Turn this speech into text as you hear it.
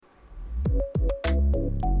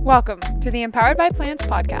Welcome to the Empowered by Plants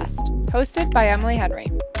podcast, hosted by Emily Henry.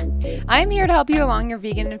 I am here to help you along your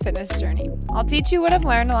vegan and fitness journey. I'll teach you what I've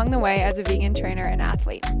learned along the way as a vegan trainer and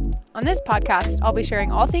athlete. On this podcast, I'll be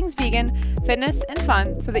sharing all things vegan, fitness, and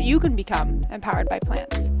fun so that you can become empowered by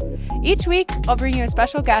plants. Each week, I'll bring you a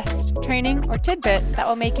special guest, training, or tidbit that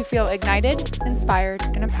will make you feel ignited, inspired,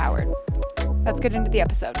 and empowered. Let's get into the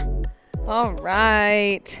episode. All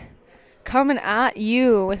right. Coming at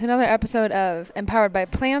you with another episode of Empowered by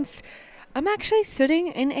Plants. I'm actually sitting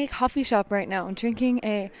in a coffee shop right now drinking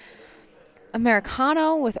a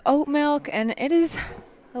Americano with oat milk, and it is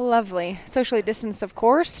lovely. Socially distanced, of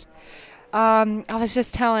course. I was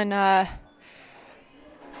just telling my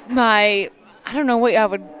I don't know what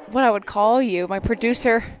I would call you, my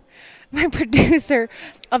producer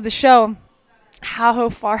of the show, how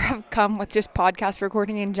far I've come with just podcast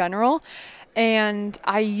recording in general. And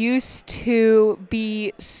I used to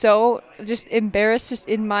be so just embarrassed just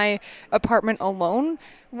in my apartment alone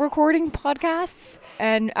recording podcasts,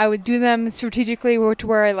 and I would do them strategically to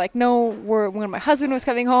where I know when my husband was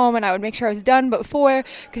coming home, and I would make sure I was done before,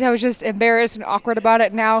 because I was just embarrassed and awkward about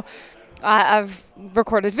it. Now I've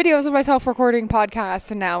recorded videos of myself recording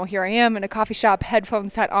podcasts, and now here I am in a coffee shop,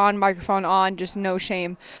 headphones set on, microphone on, just no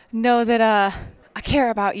shame. Know that I care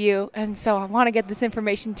about you, and so I want to get this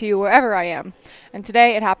information to you wherever I am. And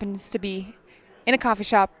today it happens to be in a coffee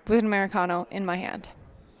shop with an Americano in my hand.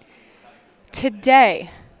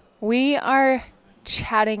 Today we are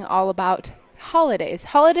chatting all about holidays.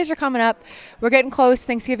 Holidays are coming up. We're getting close.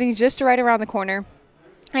 Thanksgiving is just right around the corner.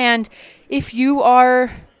 And if you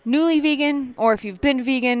are newly vegan, or if you've been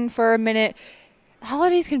vegan for a minute,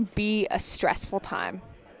 holidays can be a stressful time.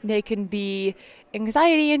 They can be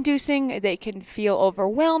anxiety-inducing, they can feel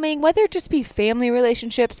overwhelming, whether it just be family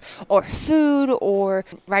relationships or food, or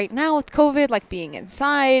right now with COVID, like being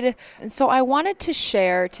inside. And so I wanted to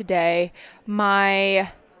share today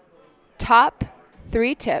my top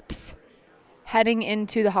 3 tips heading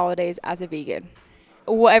into the holidays as a vegan.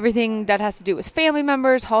 Everything that has to do with family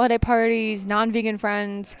members, holiday parties, non-vegan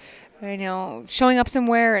friends, showing up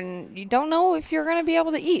somewhere and you don't know if you're going to be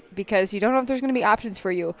able to eat because you don't know if there's going to be options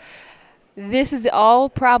for you. This is all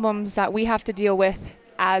problems that we have to deal with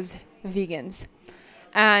as vegans.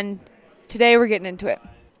 And today we're getting into it.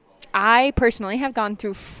 I personally have gone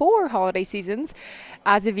through 4 holiday seasons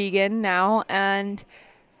as a vegan now, and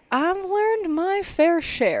I've learned my fair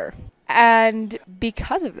share. And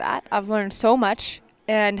because of that, I've learned so much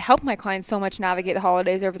and helped my clients so much navigate the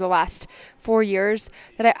holidays over the last 4 years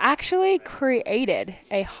that I actually created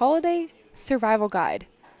a holiday survival guide,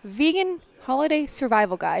 vegan holiday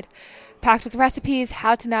survival guide, packed with recipes,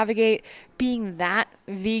 how to navigate being that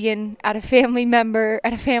vegan at a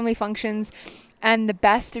family functions, and the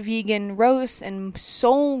best vegan roasts, and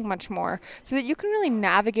so much more, so that you can really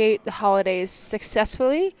navigate the holidays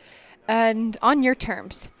successfully and on your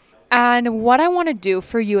terms. And what I want to do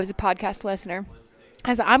for you as a podcast listener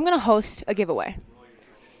is I'm going to host a giveaway.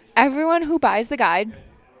 Everyone who buys the guide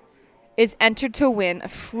is entered to win a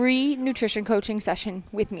free nutrition coaching session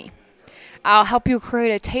with me. I'll help you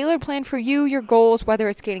create a tailored plan for you, your goals, whether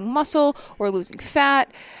it's gaining muscle or losing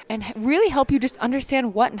fat, and really help you just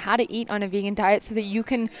understand what and how to eat on a vegan diet so that you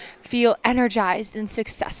can feel energized and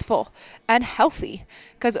successful and healthy.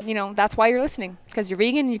 Because, that's why you're listening, because you're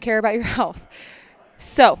vegan and you care about your health.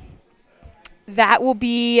 So that will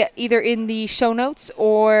be either in the show notes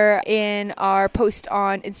or in our post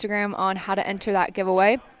on Instagram on how to enter that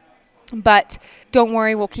giveaway. But don't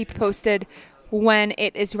worry, we'll keep you posted when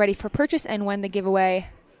it is ready for purchase and when the giveaway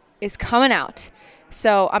is coming out.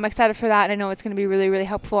 So I'm excited for that, and I know it's going to be really, really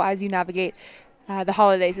helpful as you navigate the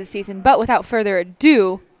holidays this season. But without further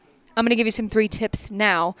ado, I'm going to give you some 3 tips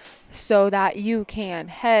now so that you can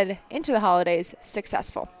head into the holidays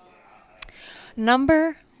successful.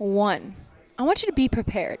 Number 1, I want you to be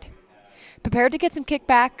prepared. Prepared to get some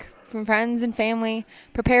kickback from friends and family,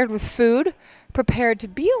 prepared with food, prepared to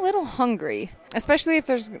be a little hungry, especially if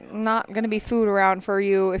there's not going to be food around for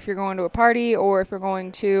you if you're going to a party or if you're going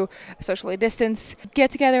to a socially distanced get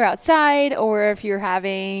together outside, or if you're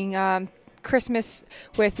having Christmas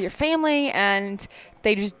with your family and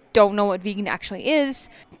they just don't know what vegan actually is.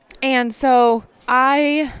 And so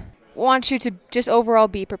I want you to just overall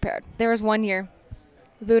be prepared. There was one year,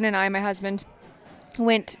 Boone and I, my husband,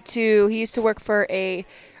 he used to work for a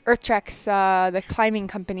EarthTrex, the climbing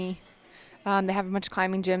company. They have a bunch of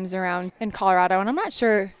climbing gyms around in Colorado, and I'm not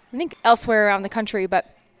sure, I think elsewhere around the country,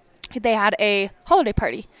 but they had a holiday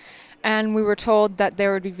party, and we were told that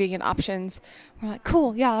there would be vegan options. We're like,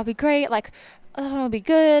 cool, yeah, that'll be great, that'll be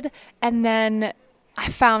good. And then I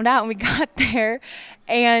found out when we got there,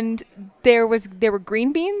 and there were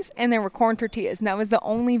green beans and there were corn tortillas, and that was the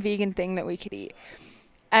only vegan thing that we could eat.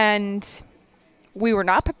 And we were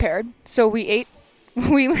not prepared, so we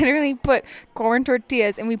literally put corn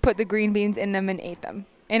tortillas and we put the green beans in them and ate them.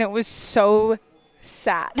 And it was so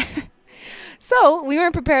sad. So we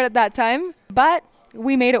weren't prepared at that time, but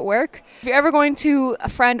we made it work. If you're ever going to a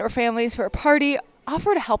friend or family's for a party,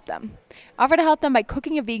 offer to help them. Offer to help them by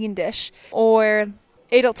cooking a vegan dish, or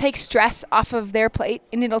it'll take stress off of their plate,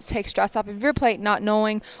 and it'll take stress off of your plate, not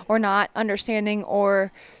knowing or not understanding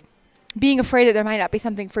or being afraid that there might not be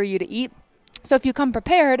something for you to eat. So if you come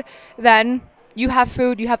prepared, then you have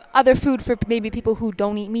food, you have other food for maybe people who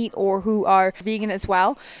don't eat meat or who are vegan as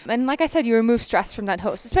well. And like I said, you remove stress from that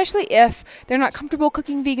host, especially if they're not comfortable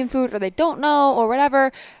cooking vegan food or they don't know or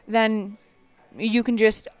whatever, then you can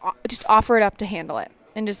just offer it up to handle it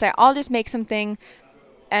and just say, I'll just make something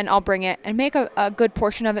and I'll bring it and make a good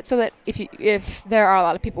portion of it, so that if there are a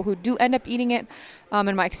lot of people who do end up eating it,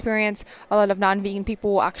 in my experience, a lot of non-vegan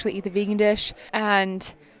people will actually eat the vegan dish.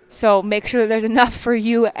 And so make sure that there's enough for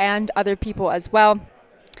you and other people as well,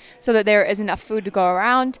 so that there is enough food to go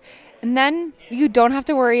around. And then you don't have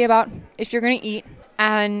to worry about if you're going to eat,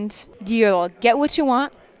 and you'll get what you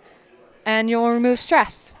want, and you'll remove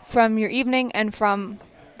stress from your evening and from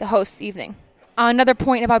the host's evening. Another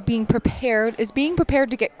point about being prepared is being prepared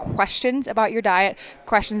to get questions about your diet,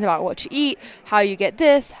 questions about what you eat, how you get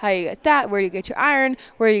this, how you get that, where you get your iron,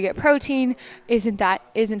 where you get protein, isn't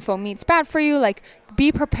faux meats bad for you? Like,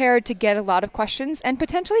 be prepared to get a lot of questions and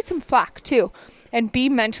potentially some flack too, and be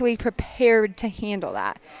mentally prepared to handle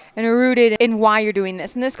that and rooted in why you're doing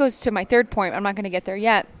this. And this goes to my third point. I'm not going to get there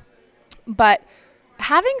yet, but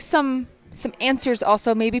having some answers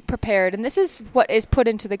also maybe prepared. And this is what is put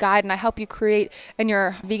into the guide, and I help you create in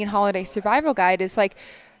your vegan holiday survival guide, is like,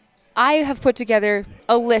 I have put together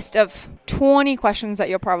a list of 20 questions that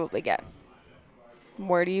you'll probably get.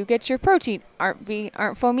 Where do you get your protein?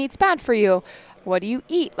 Aren't faux meats bad for you? What do you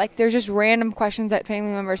eat? Like, there's just random questions that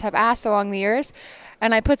family members have asked along the years.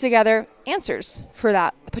 And I put together answers for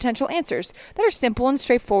that, potential answers that are simple and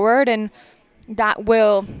straightforward, and that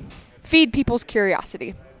will feed people's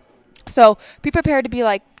curiosity. So be prepared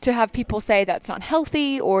to have people say that's not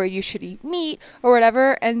healthy, or you should eat meat or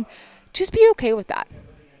whatever, and just be okay with that.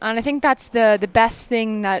 And I think that's the best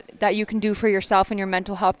thing that you can do for yourself and your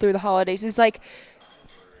mental health through the holidays, is like,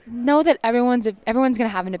 know that everyone's going to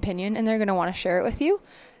have an opinion, and they're going to want to share it with you,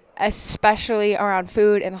 especially around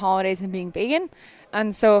food and the holidays and being vegan.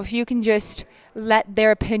 And so if you can just let their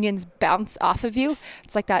opinions bounce off of you,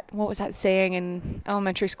 it's like that, what was that saying in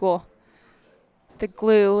elementary school? The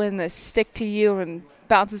glue and the stick to you and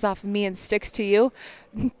bounces off of me and sticks to you.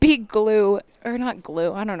 Be glue, or not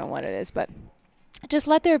glue, I don't know what it is, but just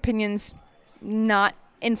let their opinions not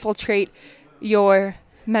infiltrate your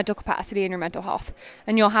mental capacity and your mental health,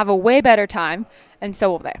 and you'll have a way better time, and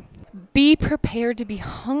so will they. Be prepared to be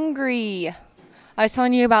hungry. I was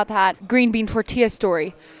telling you about that green bean tortilla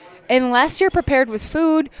story. Unless you're prepared with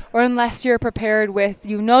food, or unless you're prepared with,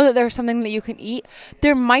 that there's something that you can eat,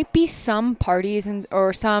 there might be some parties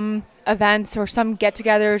or some events or some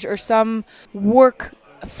get-togethers or some work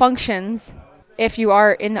functions, if you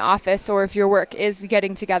are in the office or if your work is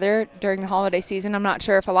getting together during the holiday season. I'm not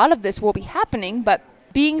sure if a lot of this will be happening, but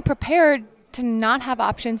being prepared to not have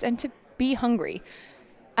options and to be hungry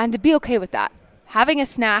and to be okay with that. Having a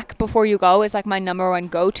snack before you go is like my number one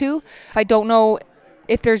go-to. If I don't know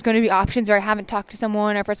if there's going to be options, or I haven't talked to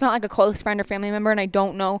someone, or if it's not like a close friend or family member and I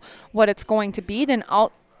don't know what it's going to be, then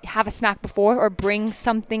I'll have a snack before, or bring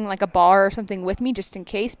something like a bar or something with me just in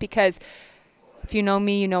case, because if you know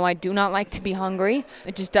me, you know I do not like to be hungry.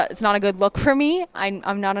 It's not a good look for me.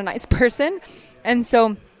 I'm not a nice person. And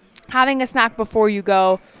so having a snack before you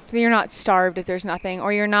go, so that you're not starved if there's nothing,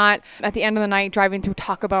 or you're not at the end of the night driving through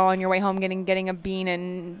Taco Bell on your way home getting a bean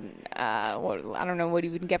and I don't know what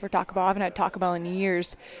you would get for Taco Bell. I haven't had Taco Bell in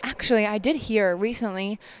years. Actually, I did hear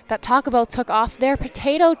recently that Taco Bell took off their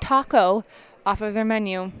potato taco off of their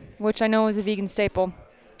menu, which I know is a vegan staple,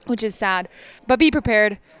 which is sad. But be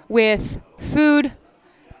prepared with food.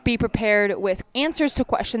 Be prepared with answers to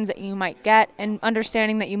questions that you might get, and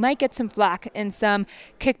understanding that you might get some flack and some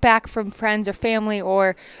kickback from friends or family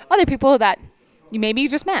or other people that you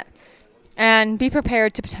just met. And be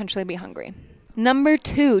prepared to potentially be hungry.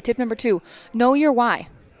 Tip number two, know your why.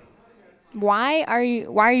 Why are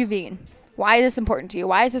you vegan? Why is this important to you?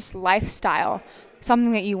 Why is this lifestyle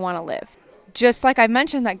something that you want to live? Just like I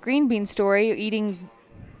mentioned that green bean story, eating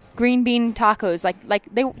green bean tacos, like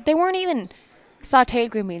they weren't even sauteed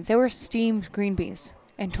green beans. They were steamed green beans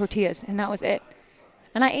and tortillas, and that was it.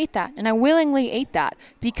 And I ate that, and I willingly ate that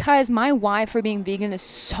because my why for being vegan is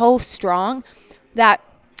so strong that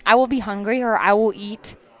I will be hungry or I will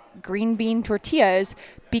eat green bean tortillas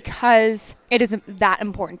because it is that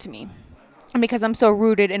important to me and because I'm so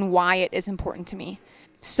rooted in why it is important to me.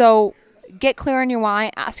 So get clear on your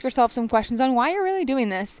why. Ask yourself some questions on why you're really doing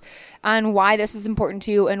this and why this is important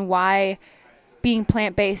to you and why being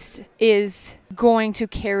plant-based is going to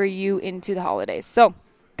carry you into the holidays. So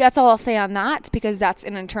that's all I'll say on that because that's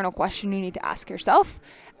an internal question you need to ask yourself.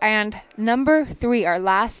 And number 3, our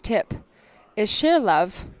last tip, is share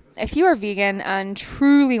love. If you are vegan and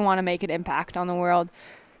truly want to make an impact on the world,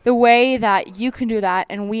 the way that you can do that,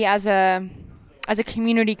 and we as a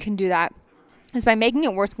community can do that, is by making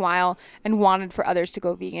it worthwhile and wanted for others to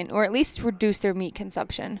go vegan, or at least reduce their meat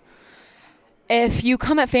consumption. If you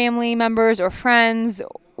come at family members or friends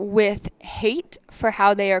with hate for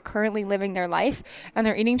how they are currently living their life and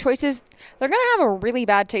their eating choices, they're going to have a really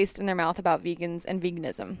bad taste in their mouth about vegans and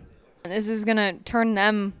veganism. And this is going to turn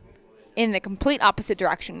them in the complete opposite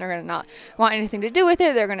direction. They're going to not want anything to do with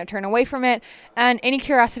it. They're going to turn away from it. And any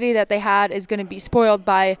curiosity that they had is going to be spoiled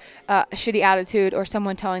by a shitty attitude or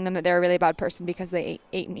someone telling them that they're a really bad person because they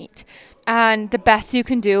ate meat. And the best you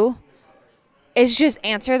can do is just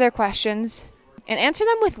answer their questions and answer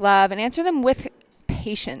them with love and answer them with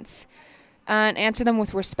patience and answer them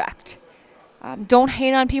with respect. Don't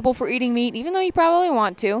hate on people for eating meat, even though you probably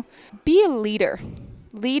want to. Be a leader.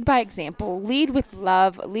 Lead by example. Lead with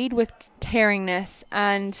love. Lead with caringness.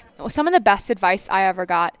 And some of the best advice I ever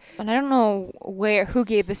got, and I don't know who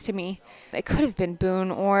gave this to me. It could have been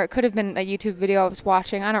Boone, or it could have been a YouTube video I was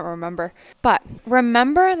watching. I don't remember. But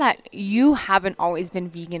remember that you haven't always been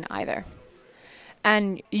vegan either.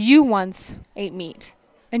 And you once ate meat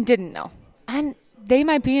and didn't know. And they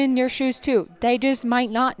might be in your shoes too. They just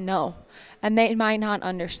might not know. And they might not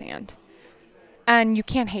understand. And you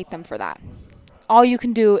can't hate them for that. All you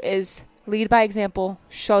can do is lead by example,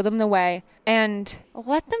 show them the way, and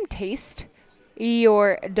let them taste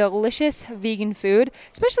your delicious vegan food,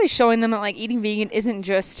 especially showing them that like eating vegan isn't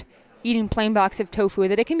just eating plain box of tofu,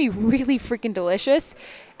 that it can be really freaking delicious,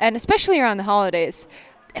 and especially around the holidays.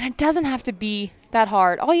 And it doesn't have to be that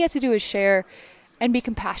hard. All you have to do is share and be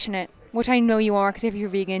compassionate, which I know you are because if you're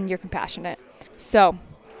vegan, you're compassionate. So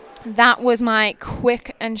that was my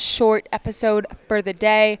quick and short episode for the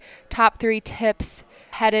day. Top 3 tips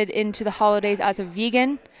headed into the holidays as a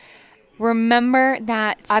vegan. Remember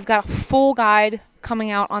that I've got a full guide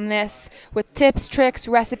coming out on this with tips, tricks,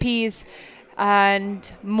 recipes,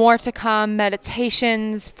 and more to come.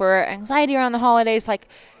 Meditations for anxiety around the holidays, like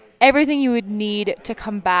everything you would need to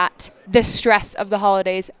combat the stress of the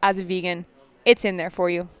holidays as a vegan. It's in there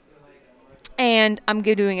for you. And I'm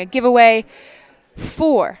doing a giveaway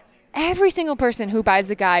for every single person who buys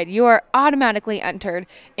the guide. You are automatically entered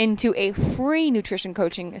into a free nutrition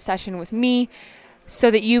coaching session with me so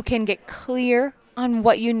that you can get clear on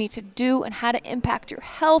what you need to do and how to impact your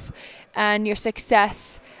health and your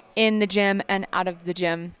success in the gym and out of the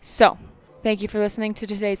gym. So, thank you for listening to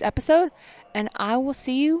today's episode, and I will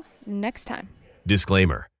see you next time.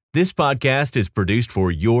 Disclaimer: this podcast is produced for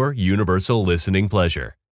your universal listening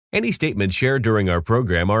pleasure. Any statements shared during our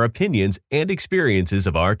program are opinions and experiences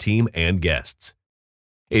of our team and guests.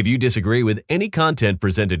 If you disagree with any content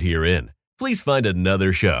presented herein, please find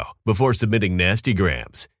another show before submitting nasty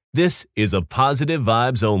grams. This is a positive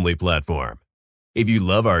vibes only platform. If you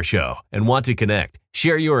love our show and want to connect,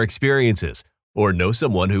 share your experiences, or know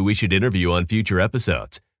someone who we should interview on future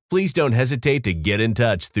episodes, please don't hesitate to get in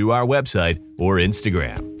touch through our website or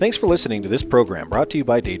Instagram. Thanks for listening to this program brought to you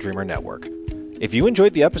by Daydreamer Network. If you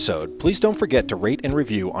enjoyed the episode, please don't forget to rate and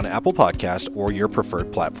review on Apple Podcast or your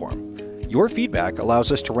preferred platform. Your feedback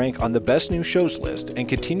allows us to rank on the best new shows list and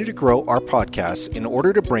continue to grow our podcasts in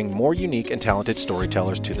order to bring more unique and talented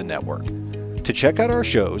storytellers to the network. To check out our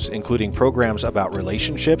shows, including programs about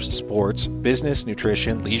relationships, sports, business,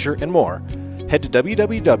 nutrition, leisure, and more, head to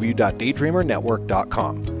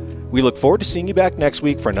www.daydreamernetwork.com. We look forward to seeing you back next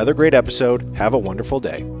week for another great episode. Have a wonderful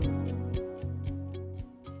day.